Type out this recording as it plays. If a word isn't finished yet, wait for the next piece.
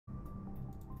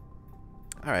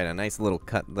Alright, a nice little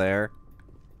cut there.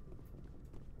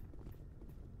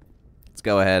 Let's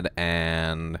go ahead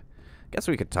and... I guess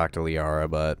we could talk to Liara,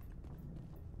 but...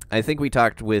 I think we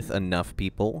talked with enough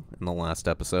people in the last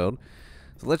episode.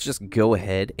 So let's just go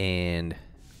ahead and...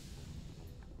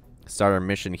 start our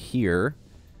mission here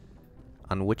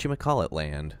on whatchamacallit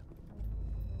land.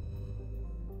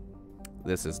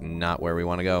 This is not where we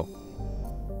want to go.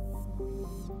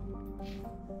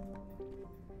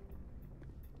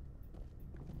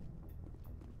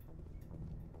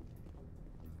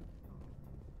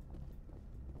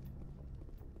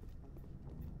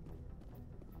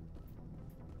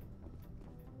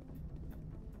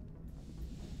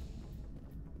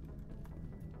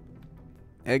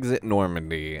 Exit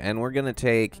Normandy, and we're gonna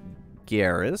take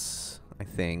Garrus, I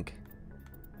think.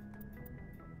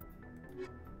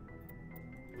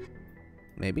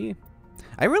 Maybe?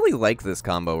 I really like this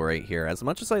combo right here. As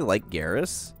much as I like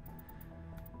Garrus,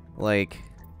 like...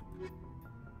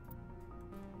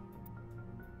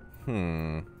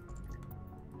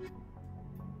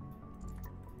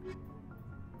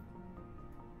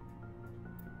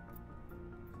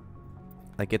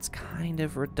 Like, it's kind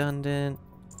of redundant.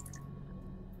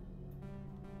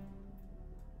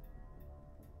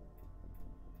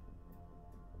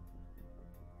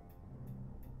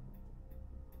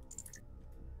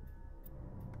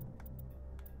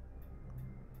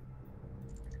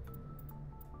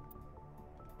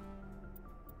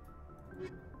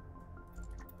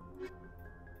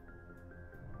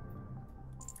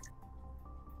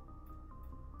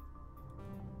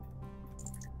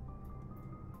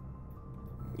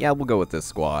 Yeah, we'll go with this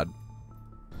squad.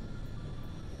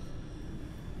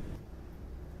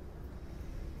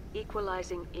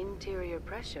 Equalizing interior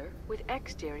pressure with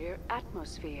exterior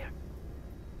atmosphere.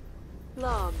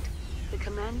 Logged. The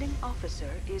commanding officer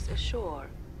is ashore.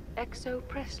 Exo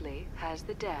Presley has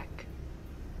the deck.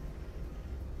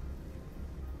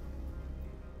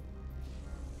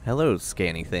 Hello,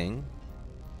 scanny thing.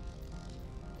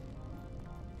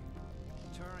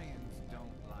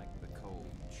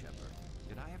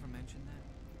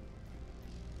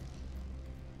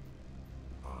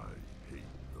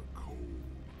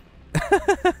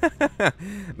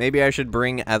 Maybe I should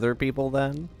bring other people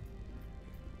then?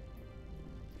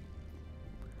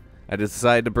 I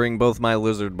decided to bring both my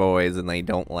lizard boys and they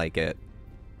don't like it.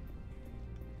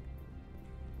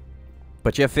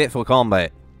 But you're fit for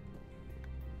combat.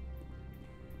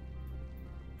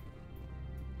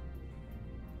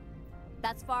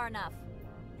 That's far enough.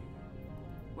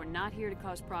 We're not here to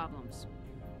cause problems.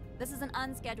 This is an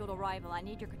unscheduled arrival. I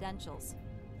need your credentials.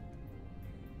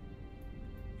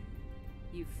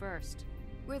 You first.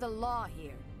 We're the law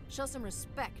here. Show some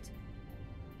respect.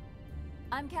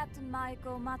 I'm Captain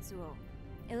Maiko Matsuo,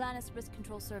 Ilanis Risk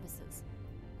Control Services.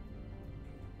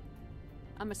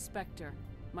 I'm a Spectre.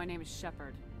 My name is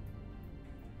Shepard.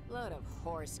 Load of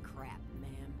horse crap,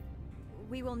 ma'am.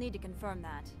 We will need to confirm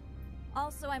that.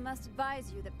 Also, I must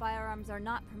advise you that firearms are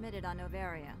not permitted on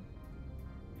Norveria.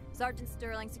 Sergeant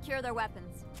Sterling, secure their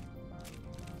weapons.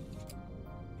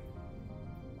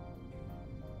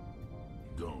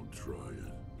 Don't try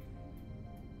it.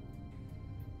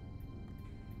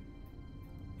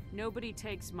 Nobody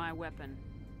takes my weapon.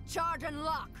 Charge and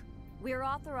lock! We are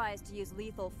authorized to use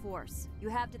lethal force. You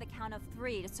have to the count of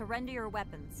 3 to surrender your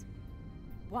weapons.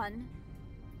 1,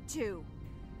 2,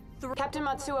 3. Captain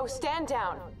Matsuo, stand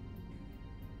down!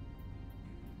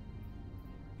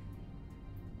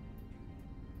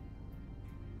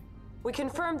 We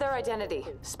confirmed their identity.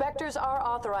 Spectres are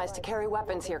authorized to carry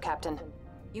weapons here, Captain.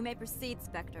 You may proceed,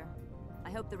 Spectre.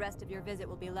 I hope the rest of your visit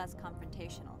will be less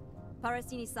confrontational.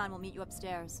 Parasini-san will meet you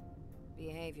upstairs.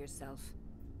 Behave yourself.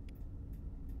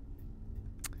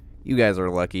 You guys are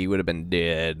lucky. You would have been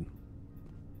dead.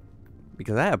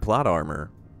 Because I have plot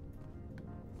armor.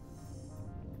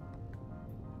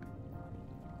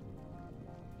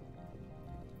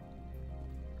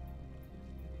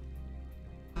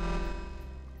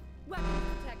 Weapons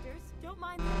protectors, don't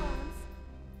mind the alarms.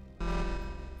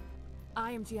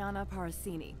 I am Gianna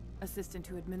Parasini, assistant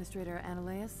to Administrator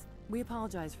Ananias. We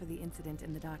apologize for the incident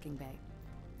in the docking bay.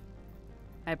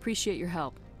 I appreciate your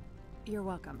help. You're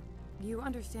welcome. You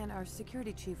understand our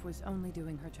security chief was only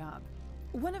doing her job.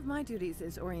 One of my duties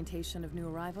is orientation of new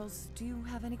arrivals. Do you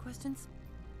have any questions?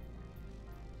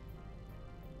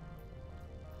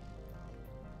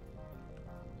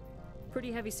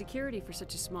 Pretty heavy security for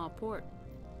such a small port.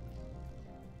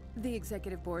 The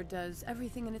executive board does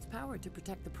everything in its power to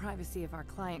protect the privacy of our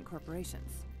client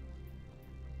corporations.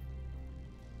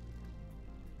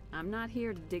 I'm not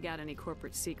here to dig out any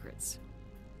corporate secrets.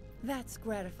 That's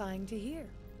gratifying to hear.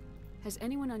 Has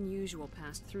anyone unusual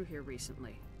passed through here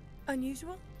recently?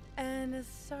 Unusual? And a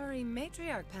sorry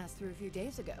matriarch passed through a few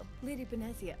days ago. Lady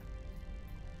Benezia.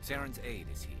 Saren's aide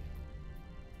is he.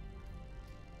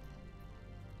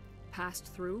 Passed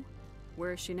through?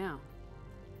 Where is she now?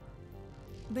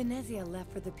 Benezia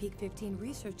left for the Peak 15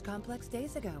 research complex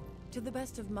days ago. To the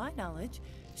best of my knowledge,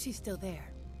 she's still there.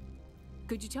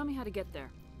 Could you tell me how to get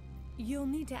there? You'll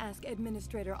need to ask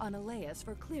Administrator Analeas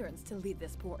for clearance to leave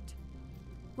this port.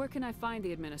 Where can I find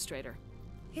the administrator?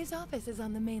 His office is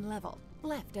on the main level,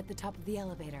 left at the top of the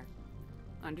elevator.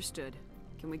 Understood.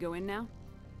 Can we go in now?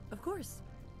 Of course.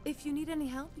 If you need any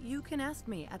help, you can ask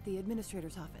me at the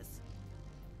Administrator's office.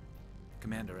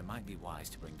 Commander, it might be wise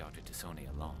to bring Dr. Tassoni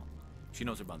along. She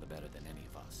knows her mother better than any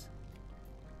of us.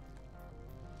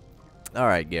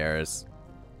 Alright, Garrus.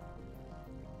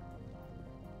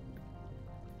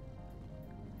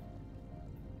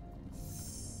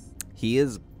 He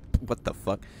is... What the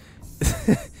fuck?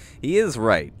 He is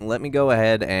right. Let me go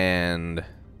ahead and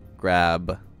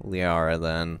grab Liara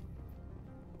then.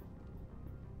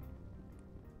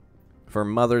 For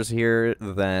Mother's here,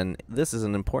 then this is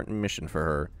an important mission for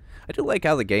her. I do like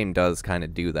how the game does kind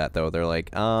of do that, though. They're like,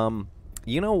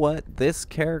 you know what? This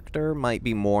character might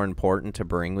be more important to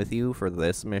bring with you for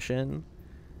this mission.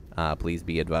 Please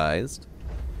be advised.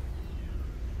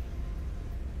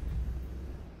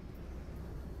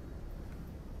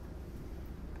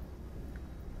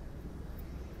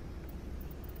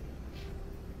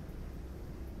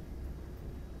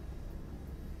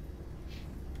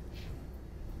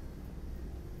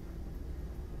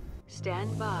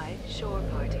 Stand by, shore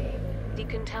party.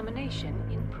 Decontamination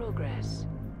in progress.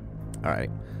 Alright.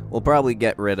 We'll probably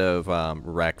get rid of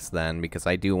Rex then, because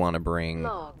I do want to bring...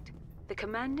 Logged. The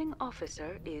commanding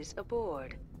officer is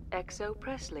aboard. Exo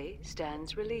Presley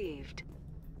stands relieved.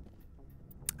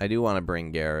 I do want to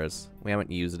bring Garrus. We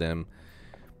haven't used him.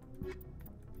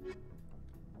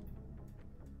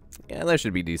 Yeah, that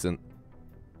should be decent.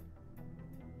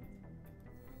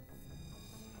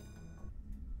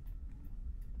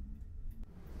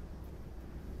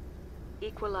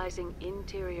 Equalizing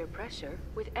interior pressure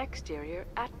with exterior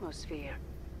atmosphere.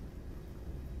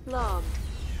 Logged.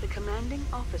 The commanding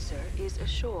officer is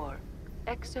ashore.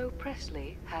 Exo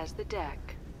Presley has the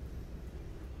deck.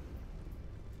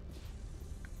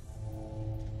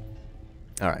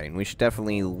 Alright, we should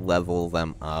definitely level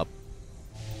them up.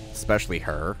 Especially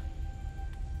her.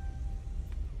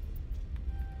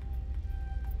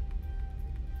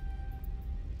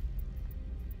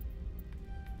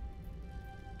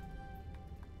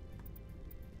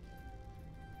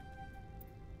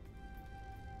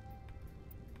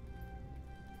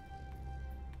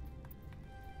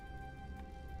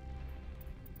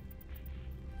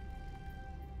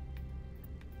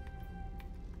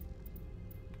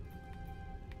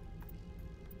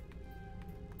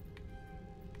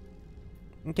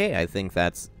 Okay, I think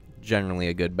that's generally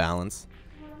a good balance.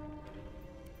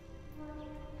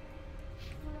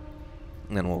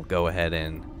 And then we'll go ahead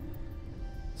and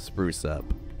spruce up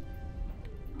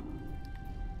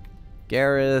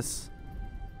Garrus.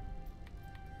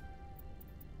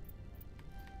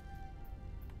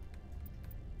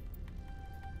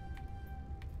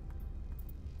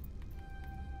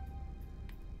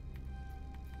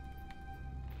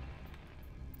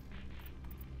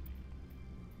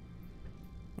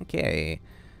 Okay,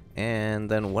 and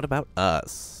then what about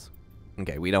us?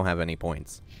 Okay, we don't have any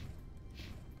points.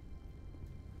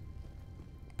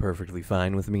 Perfectly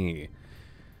fine with me.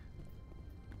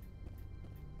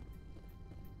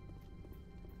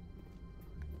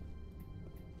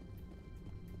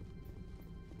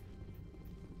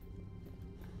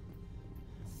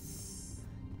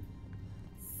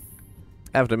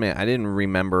 I have to admit, I didn't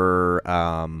remember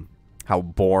how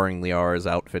boring Liara's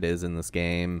outfit is in this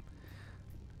game.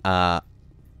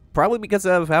 Probably because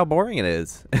of how boring it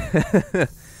is.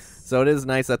 So it is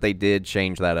nice that they did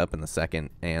change that up in the second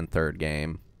and third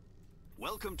game.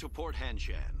 Welcome to Port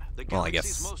Hanshan, the Well, I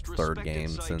galaxy's guess most third respected game,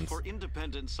 site since for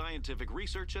independent scientific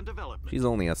research and development. she's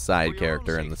only a For side your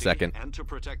character own in the safety second. and to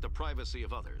protect the privacy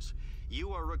of others,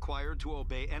 you are required to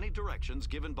obey any directions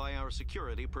given by our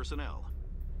security personnel.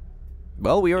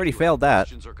 Well, we already If you have failed that.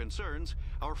 questions or concerns,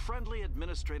 our friendly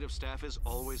administrative staff is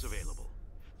always available.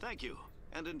 Thank you,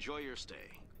 and enjoy your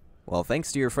stay. Well,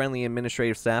 thanks to your friendly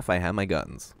administrative staff, I have my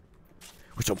guns.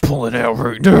 Which I'll pull it out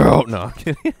right now. No, I'm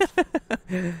kidding.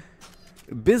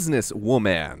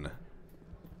 Businesswoman.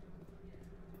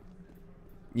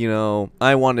 You know,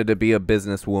 I wanted to be a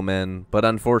businesswoman, but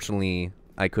unfortunately,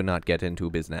 I could not get into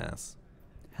business.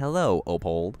 Hello,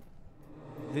 Opold.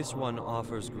 This one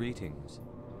offers greetings.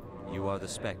 You are the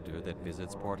specter that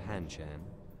visits Port Hanshan.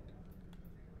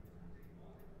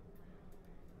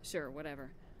 Sure,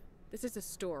 whatever. This is a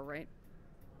store, right?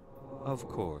 Of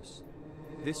course.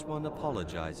 This one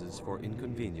apologizes for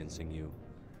inconveniencing you.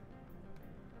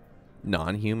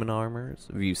 Non-human armors.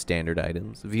 View standard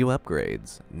items. View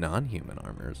upgrades. Non-human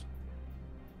armors.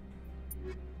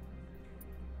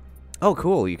 Oh,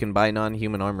 cool. You can buy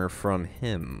non-human armor from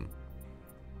him.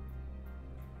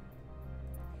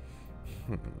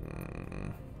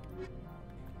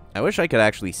 I wish I could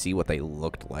actually see what they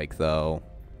looked like, though.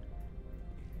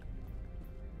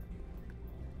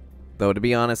 Though, to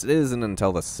be honest, it isn't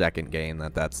until the second game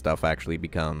that that stuff actually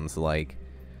becomes, like,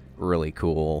 really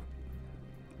cool.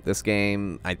 This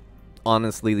game,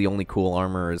 honestly, the only cool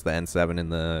armor is the N7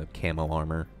 and the camo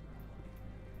armor.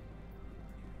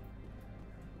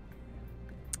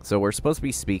 So we're supposed to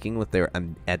be speaking with their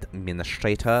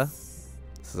administrator.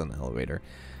 This is an elevator.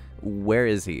 Where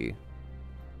is he?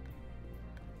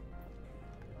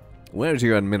 Where's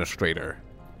your administrator?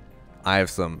 I have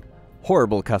some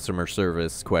horrible customer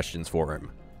service questions for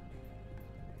him.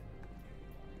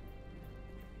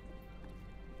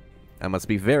 I must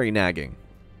be very nagging.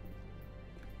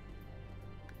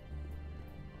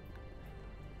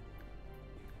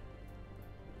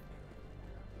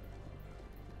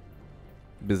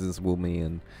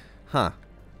 Businesswoman. Huh.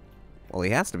 Well,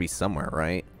 he has to be somewhere,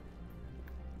 right?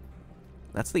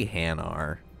 That's the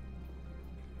Hanar.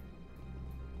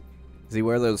 Is he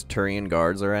where those Turian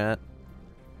guards are at?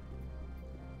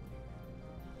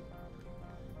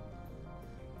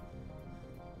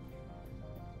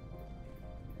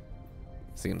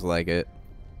 Seems like it.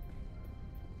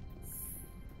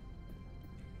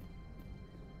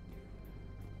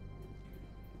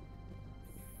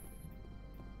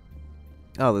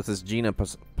 Oh, this is Gina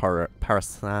Parasini.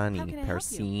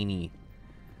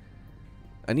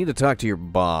 I need to talk to your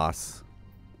boss.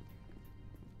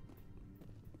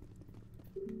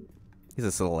 He's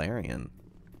a Solarian.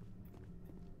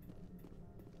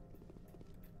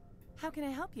 How can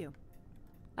I help you?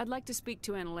 I'd like to speak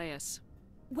to Analeas.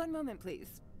 One moment,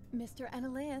 please. Mr.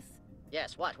 Analeas?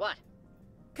 Yes, what?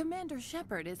 Commander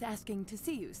Shepard is asking to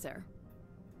see you, sir.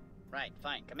 Right,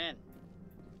 fine, come in.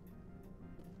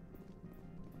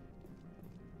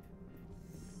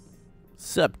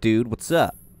 Sup, dude? What's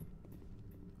up?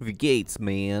 The gates,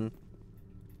 man.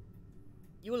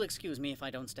 You will excuse me if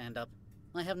I don't stand up.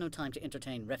 I have no time to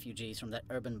entertain refugees from that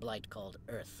urban blight called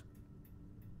Earth.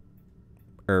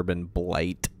 Urban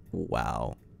blight?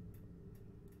 Wow.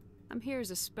 I'm here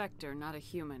as a Spectre, not a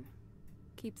human.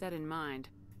 Keep that in mind.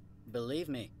 Believe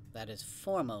me, that is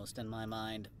foremost in my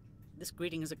mind. This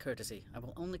greeting is a courtesy. I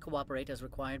will only cooperate as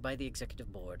required by the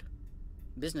Executive Board.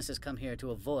 Businesses come here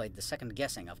to avoid the second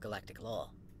guessing of galactic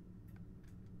law.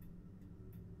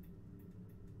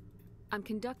 I'm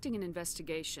conducting an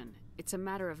investigation. It's a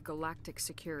matter of galactic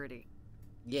security.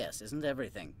 Yes, isn't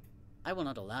everything? I will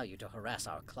not allow you to harass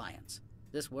our clients.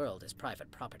 This world is private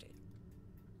property.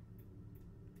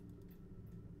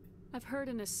 I've heard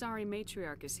an Asari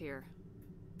matriarch is here.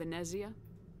 Venezia?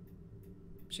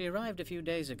 She arrived a few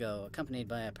days ago, accompanied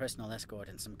by a personal escort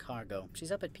and some cargo.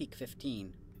 She's up at Peak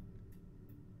 15.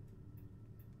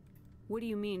 What do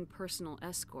you mean, personal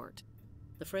escort?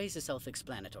 The phrase is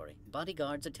self-explanatory.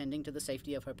 Bodyguards attending to the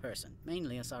safety of her person,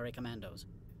 mainly Asari commandos.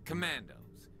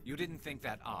 Commandos? You didn't think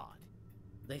that odd?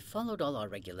 They followed all our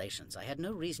regulations. I had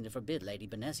no reason to forbid Lady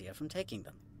Venezia from taking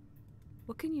them.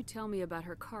 What can you tell me about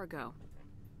her cargo?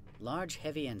 Large,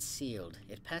 heavy, and sealed.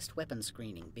 It passed weapons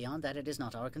screening. Beyond that, it is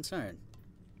not our concern.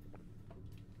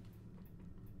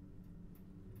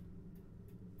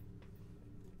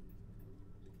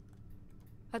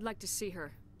 I'd like to see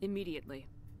her, immediately.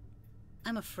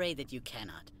 I'm afraid that you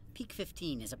cannot. Peak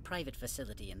 15 is a private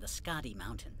facility in the Skadi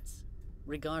Mountains.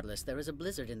 Regardless, there is a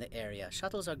blizzard in the area.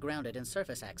 Shuttles are grounded and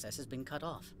surface access has been cut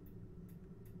off.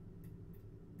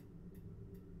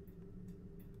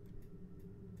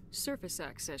 Surface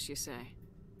access, you say?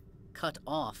 Cut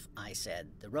off, I said.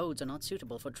 The roads are not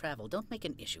suitable for travel. Don't make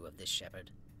an issue of this, Shepard.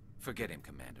 Forget him,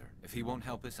 Commander. If he won't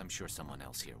help us, I'm sure someone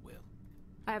else here will.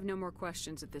 I have no more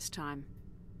questions at this time.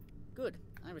 Good.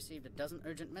 I received a dozen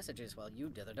urgent messages while you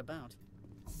dithered about.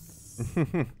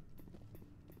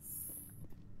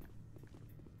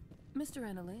 Mr.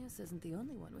 Analeas isn't the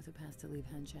only one with a pass to leave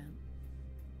Hanshan.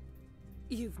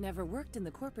 You've never worked in the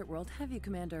corporate world, have you,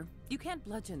 Commander? You can't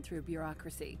bludgeon through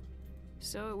bureaucracy.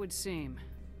 So it would seem.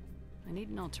 I need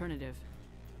an alternative.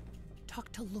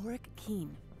 Talk to Lorik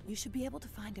Keen. You should be able to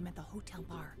find him at the hotel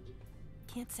bar.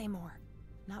 Can't say more.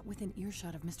 Not within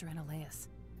earshot of Mr. Analeas.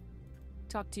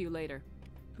 Talk to you later.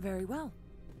 Very well.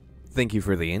 Thank you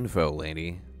for the info,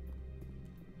 lady.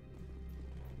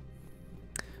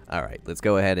 Alright, let's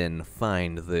go ahead and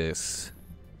find this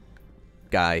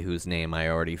guy whose name I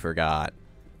already forgot.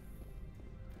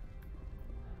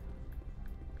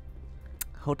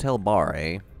 Hotel bar,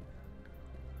 eh?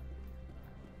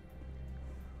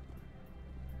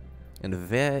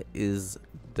 And where is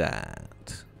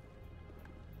that?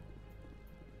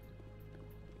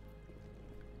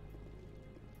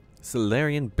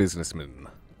 Solarian businessman.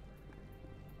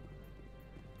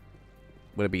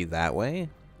 Would it be that way?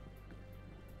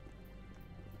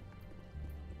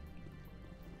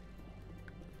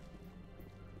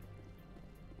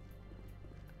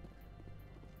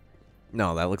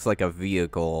 No, that looks like a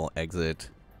vehicle exit.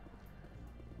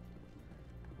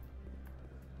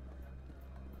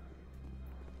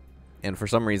 And for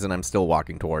some reason, I'm still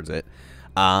walking towards it.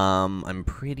 I'm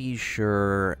pretty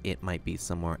sure it might be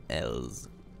somewhere else.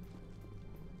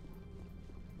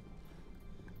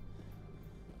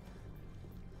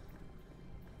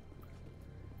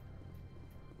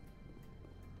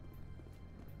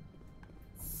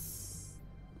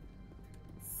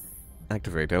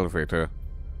 Activate elevator.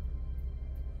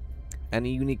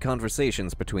 Any unique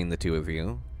conversations between the two of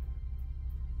you?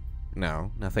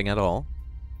 No, nothing at all.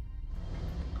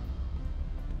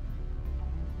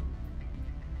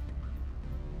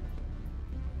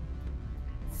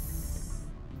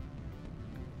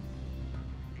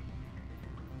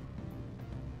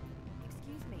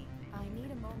 Excuse me, I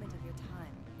need a moment of your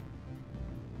time.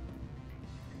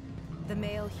 The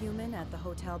male human at the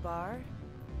hotel bar?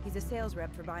 He's a sales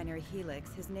rep for Binary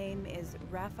Helix. His name is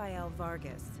Rafael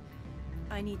Vargas.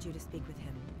 I need you to speak with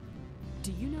him.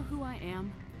 Do you know who I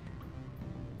am?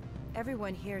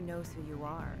 Everyone here knows who you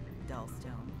are,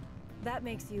 Dullstone. That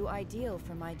makes you ideal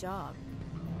for my job.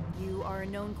 You are a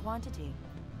known quantity,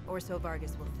 or so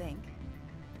Vargas will think.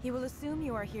 He will assume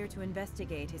you are here to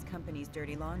investigate his company's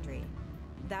dirty laundry.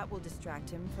 That will distract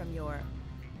him from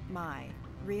my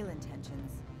real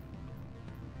intentions.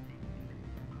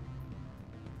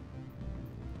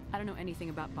 I don't know anything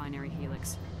about Binary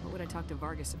Helix. What would I talk to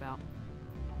Vargas about?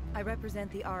 I represent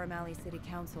the Aramali City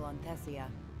Council on Thessia.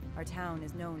 Our town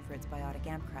is known for its biotic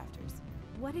amp crafters.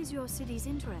 What is your city's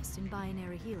interest in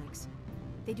Binary Helix?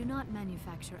 They do not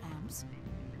manufacture amps.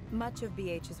 Much of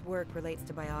BH's work relates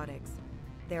to biotics.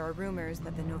 There are rumors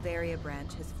that the Norveria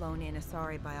branch has flown in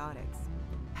Asari biotics.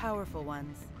 Powerful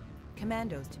ones.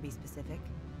 Commandos, to be specific.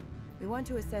 We want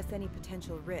to assess any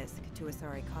potential risk to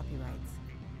Asari copyrights.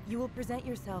 You will present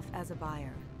yourself as a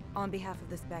buyer, on behalf of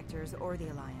the Spectres or the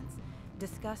Alliance.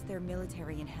 Discuss their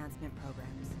military enhancement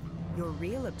programs. Your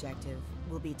real objective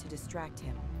will be to distract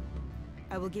him.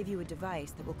 I will give you a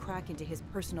device that will crack into his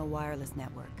personal wireless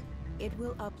network. It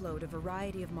will upload a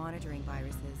variety of monitoring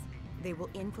viruses. They will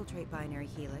infiltrate Binary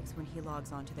Helix when he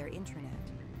logs onto their intranet.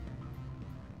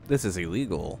 This is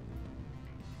illegal.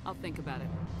 I'll think about it.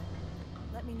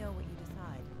 Let me know what you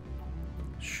decide.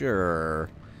 Sure.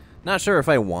 Not sure if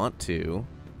I want to,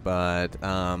 but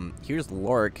here's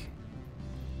Lork.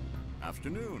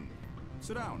 Afternoon.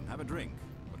 Sit down, have a drink.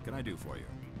 What can I do for you?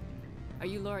 Are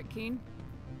you Lorik Keen?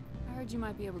 I heard you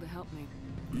might be able to help me.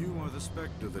 You are the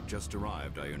Spectre that just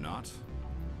arrived, are you not?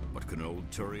 What can an old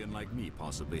Turian like me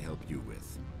possibly help you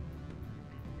with?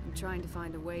 I'm trying to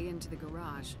find a way into the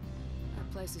garage. I have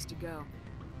places to go.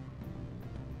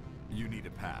 You need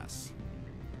a pass.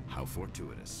 How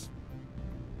fortuitous.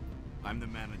 I'm the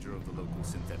manager of the local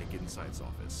Synthetic Insights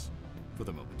office. For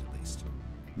the moment, at least.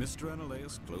 Mr.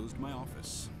 Analaeus closed my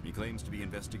office. He claims to be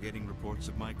investigating reports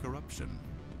of my corruption.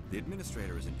 The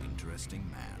administrator is an interesting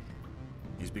man.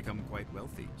 He's become quite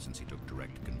wealthy since he took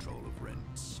direct control of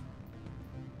rents.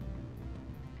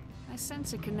 I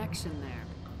sense a connection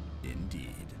there.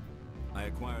 Indeed. I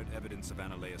acquired evidence of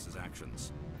Analaeus'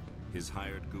 actions. His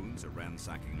hired goons are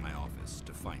ransacking my office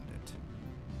to find it.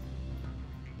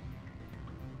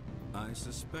 I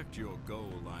suspect your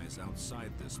goal lies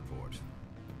outside this port.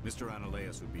 Mr.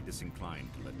 Analaeus would be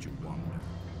disinclined to let you wander.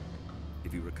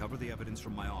 If you recover the evidence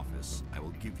from my office, I will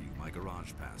give you my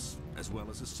garage pass, as well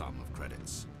as a sum of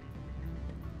credits.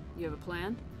 You have a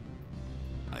plan?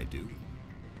 I do.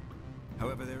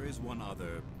 However, there is one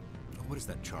other... What is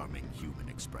that charming human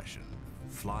expression?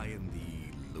 Fly in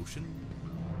the lotion?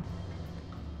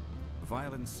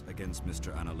 Violence against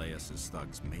Mr. Analaeus'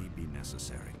 thugs may be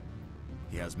necessary.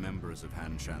 He has members of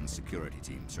Han Shan's security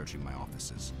team searching my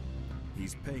offices.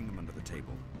 He's paying them under the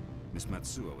table. Miss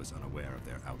Matsuo is unaware of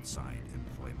their outside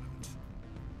employment.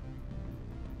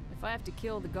 If I have to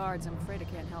kill the guards, I'm afraid I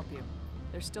can't help you.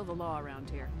 There's still the law around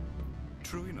here.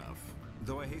 True enough,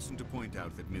 though I hasten to point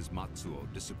out that Ms.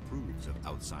 Matsuo disapproves of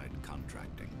outside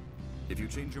contracting. If you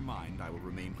change your mind, I will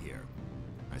remain here.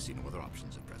 I see no other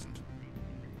options at present.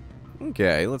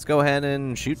 Okay, let's go ahead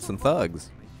and shoot some thugs.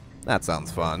 That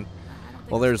sounds fun.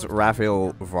 Well, there's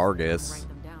Rafael Vargas.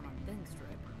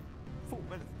 Full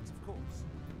benefits, of course.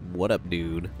 What up,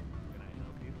 dude? Can I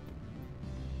help you?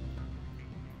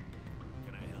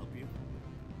 Can I help you?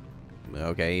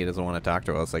 Okay, he doesn't want to talk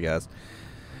to us, I guess.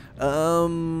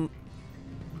 Let's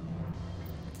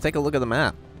take a look at the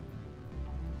map.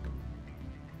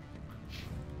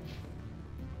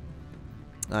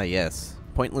 Ah, yes.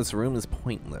 Pointless room is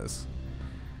pointless.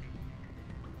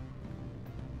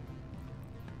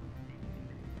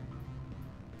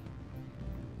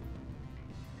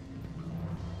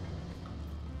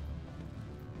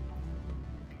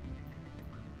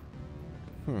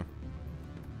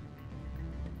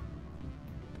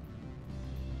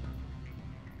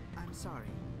 I'm sorry.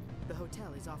 The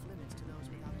hotel is off limits to those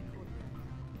without a corporate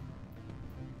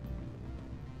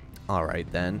account.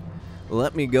 Alright then.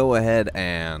 Let me go ahead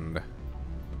and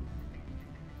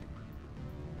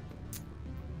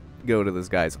go to this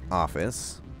guy's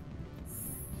office.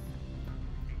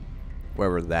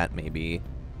 Wherever that may be.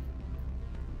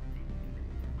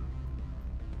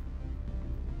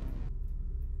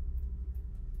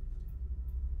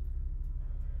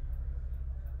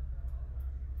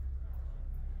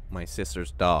 My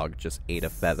sister's dog just ate a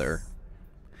feather.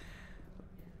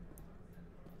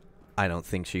 I don't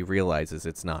think she realizes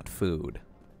it's not food.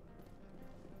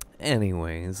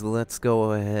 Anyways, let's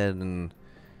go ahead and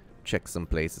check some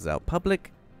places out.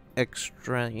 Public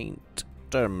extract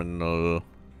terminal.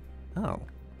 Oh.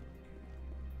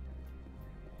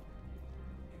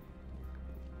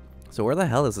 So where the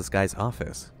hell is this guy's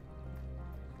office?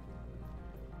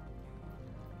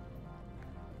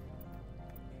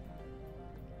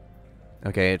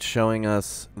 Okay, it's showing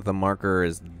us the marker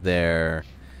is there.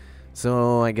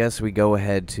 So I guess we go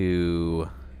ahead to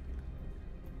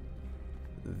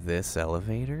this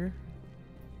elevator.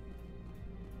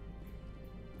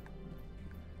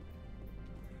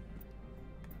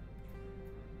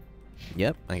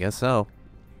 Yep, I guess so.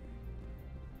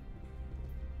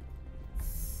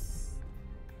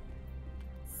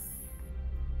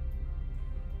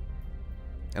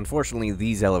 Unfortunately,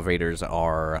 these elevators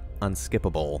are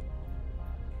unskippable.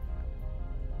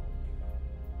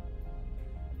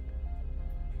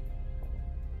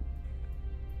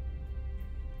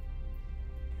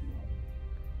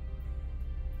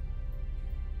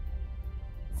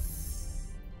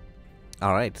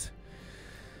 All right.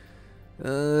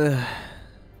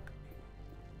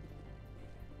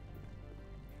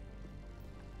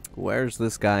 Where's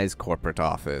this guy's corporate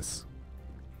office?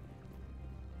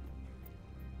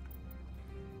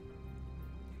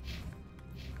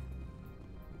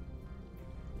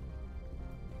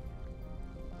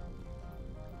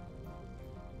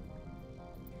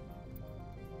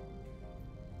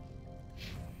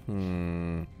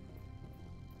 I'm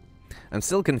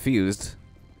still confused.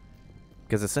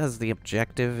 Because it says the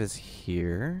objective is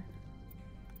here.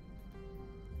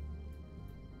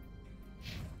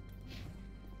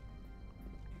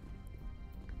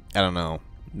 I don't know.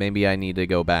 Maybe I need to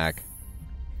go back.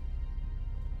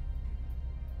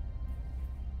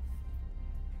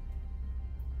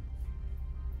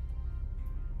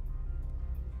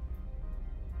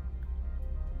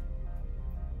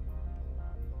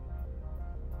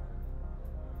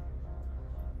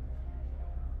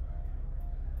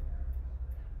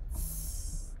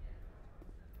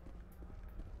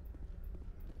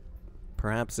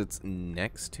 Perhaps it's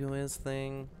next to his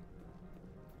thing?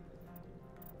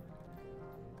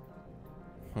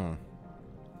 You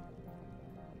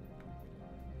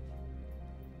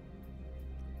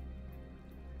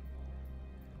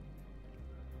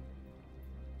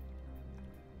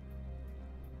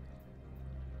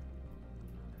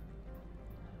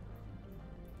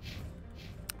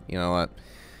know what?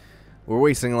 We're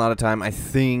wasting a lot of time. I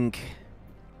think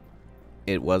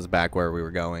it was back where we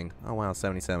were going. Oh wow,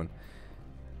 77.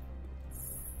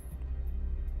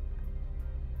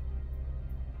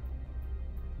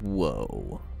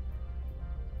 Whoa.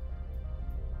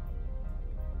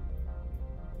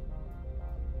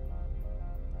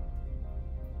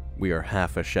 We are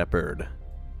half a shepherd.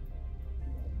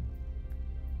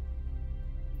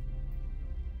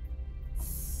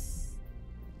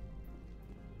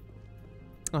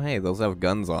 Oh hey, those have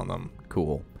guns on them.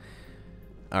 Cool.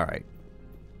 Alright.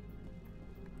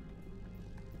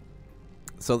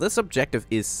 So this objective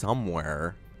is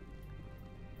somewhere.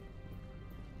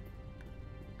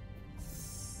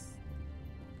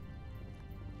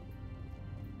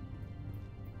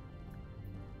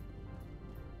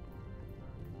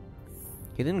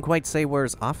 He didn't quite say where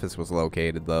his office was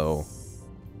located, though.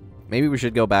 Maybe we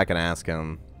should go back and ask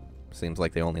him. Seems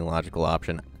like the only logical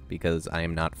option, because I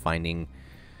am not finding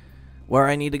where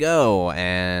I need to go,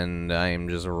 and I'm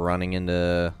just running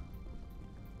into...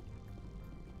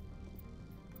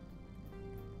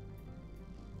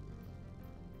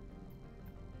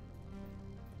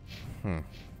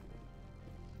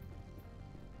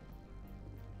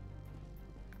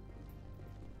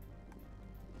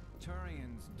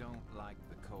 Turians don't like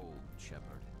the cold, Shepard.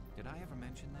 Did I ever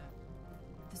mention that?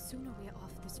 The sooner we're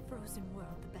off this frozen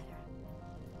world, the better.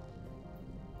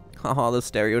 Haha, the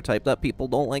stereotype that people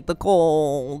don't like the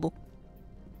cold.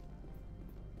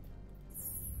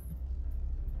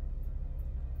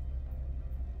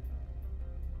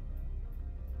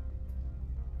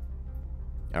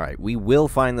 Alright, we will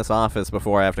find this office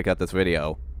before I have to cut this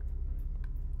video.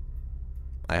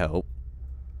 I hope.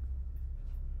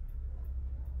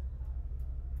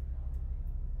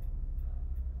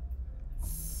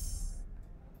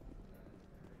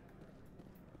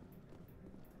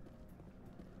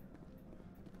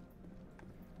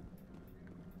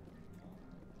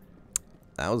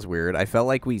 That was weird. I felt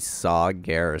like we saw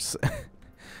Garrus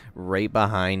right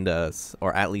behind us,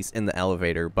 or at least in the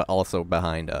elevator, but also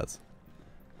behind us.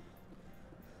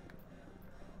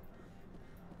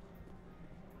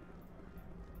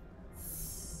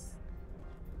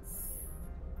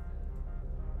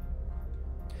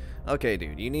 Okay,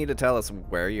 dude, you need to tell us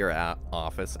where your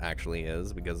office actually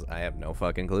is, because I have no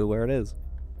fucking clue where it is.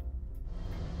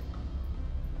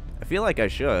 I feel like I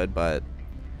should, but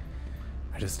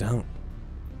I just don't.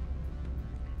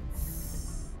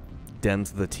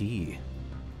 Dem's the tea.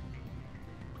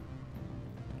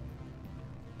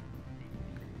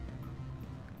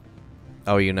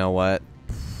 Oh, you know what?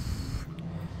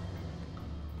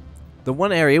 The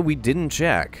one area we didn't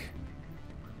check.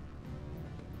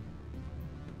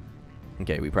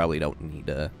 Okay, we probably don't need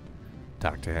to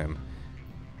talk to him.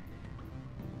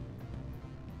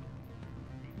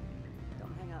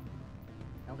 Don't hang up.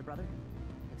 Elder brother,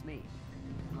 it's me.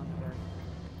 I'm on Norveria.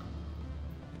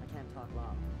 I can't talk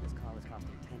long. This call is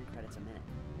costing 10 credits a minute.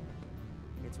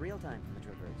 It's real time from the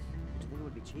Traverse. Did you think it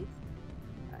would be cheap?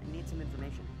 I need some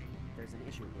information. There's an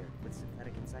issue here with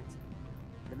synthetic insights.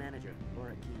 The manager,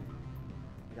 Laura Keene,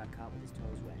 he got caught with his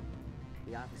toes wet.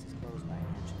 The office is closed by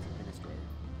Hanshin's administrator.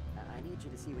 I need you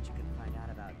to see what you can find out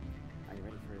about... Are you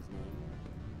ready for his name?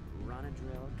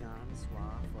 Ronadril Gon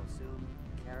Swa Fosum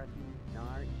Keratin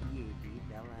Nar Ead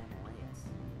Bella Anoleus.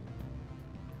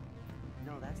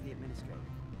 No, that's the administrator.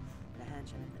 The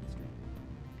Hanshin administrator.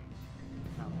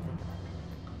 Now, think about it.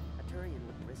 A Turian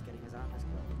wouldn't risk getting his office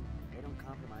closed. They don't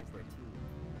compromise their team.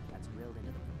 That's drilled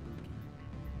into them from boot camp.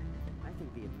 I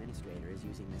think the administrator is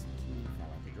using this Keene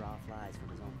fella to draw flies from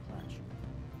his own clutch.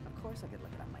 Of course I could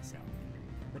look it up myself.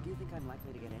 But do you think I'm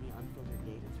likely to get any unfiltered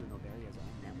data through Norveria's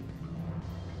own network?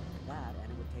 That,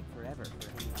 and it would take forever for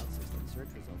any out-system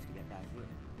search results to get back here.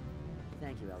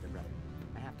 Thank you, Elder Brother.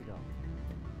 I have to go.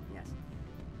 Yes.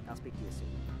 I'll speak to you soon.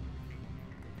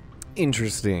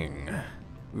 Interesting.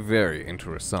 Very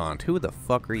interessant. Who the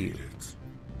fuck are you?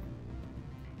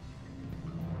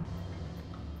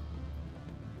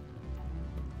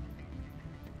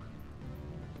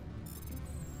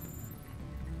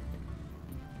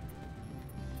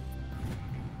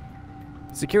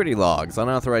 Security logs,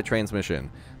 unauthorized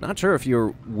transmission. Not sure if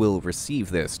you will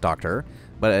receive this, Doctor,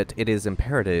 but it is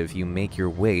imperative you make your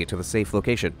way to the safe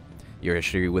location. Your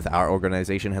history with our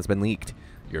organization has been leaked.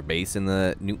 Your base in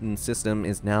the Newton system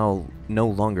is now no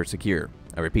longer secure.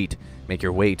 I repeat, make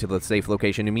your way to the safe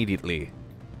location immediately.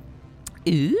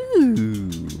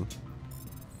 Ooh.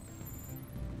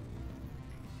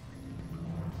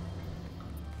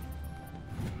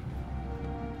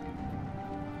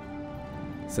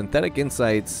 Synthetic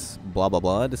insights, blah blah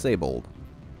blah, disabled.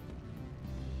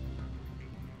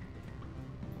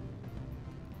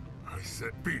 I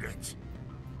said beat it.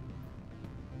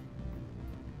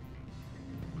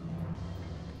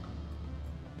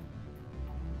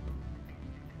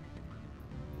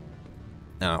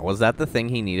 Was that the thing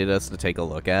he needed us to take a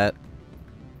look at?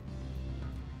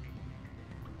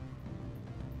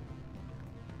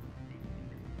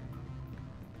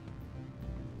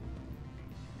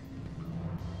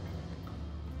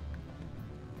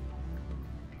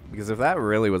 Because if that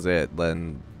really was it,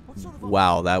 then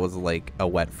wow, that was like a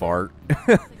wet fart.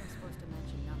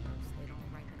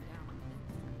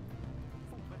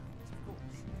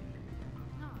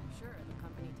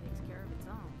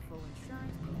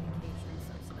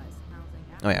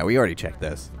 Oh yeah, we already checked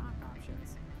this.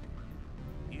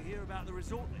 You hear about the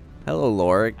resort? Hello,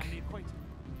 Lorik.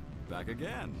 Back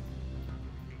again.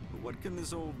 What can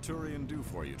this old Turian do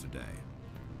for you today?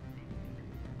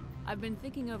 I've been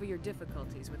thinking over your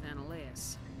difficulties with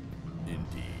Anoleus.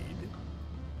 Indeed.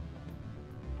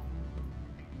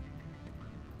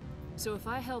 So if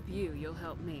I help you, you'll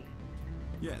help me.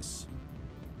 Yes.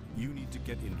 You need to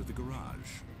get into the garage.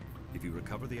 If you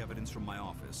recover the evidence from my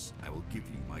office, I will give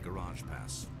you my garage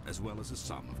pass, as well as a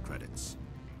sum of credits.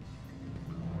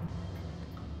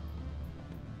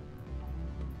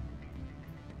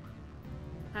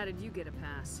 How did you get a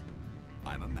pass?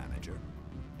 I'm a manager.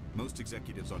 Most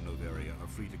executives on Norveria are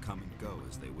free to come and go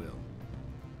as they will.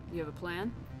 You have a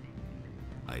plan?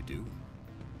 I do.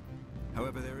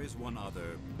 However, there is one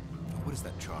other... What is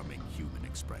that charming human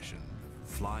expression?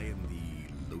 Fly in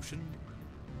the lotion?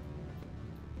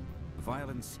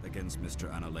 Violence against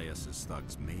Mr. Analeas'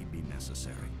 thugs may be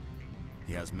necessary.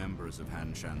 He has members of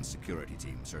Han Shan's security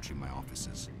team searching my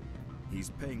offices.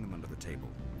 He's paying them under the table.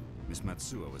 Miss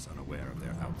Matsuo is unaware of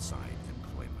their outside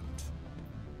employment.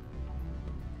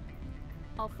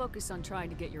 I'll focus on trying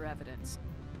to get your evidence.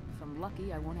 If I'm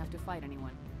lucky, I won't have to fight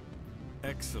anyone.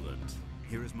 Excellent.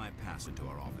 Here is my pass into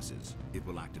our offices. It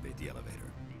will activate the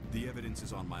elevator. The evidence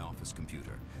is on my office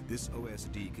computer. This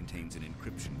OSD contains an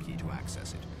encryption key to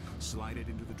access it. Slide it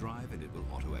into the drive and it will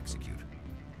auto-execute.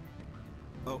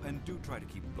 Oh, and do try to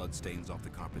keep bloodstains off the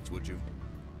carpets, would you?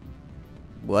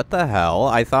 What the hell?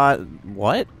 I thought...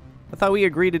 What? I thought we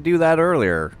agreed to do that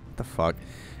earlier. What the fuck?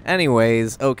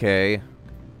 Anyways, okay.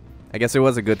 I guess it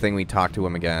was a good thing we talked to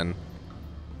him again.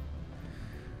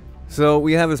 So,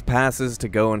 we have his passes to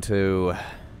go into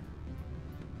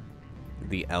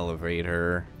the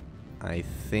elevator. I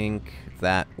think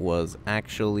that was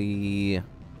actually...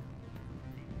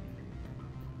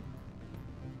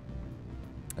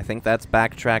 I think that's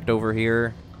backtracked over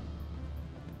here.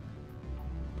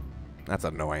 That's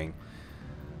annoying.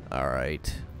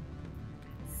 Alright.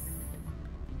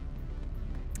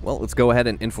 Well, let's go ahead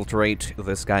and infiltrate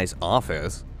this guy's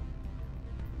office.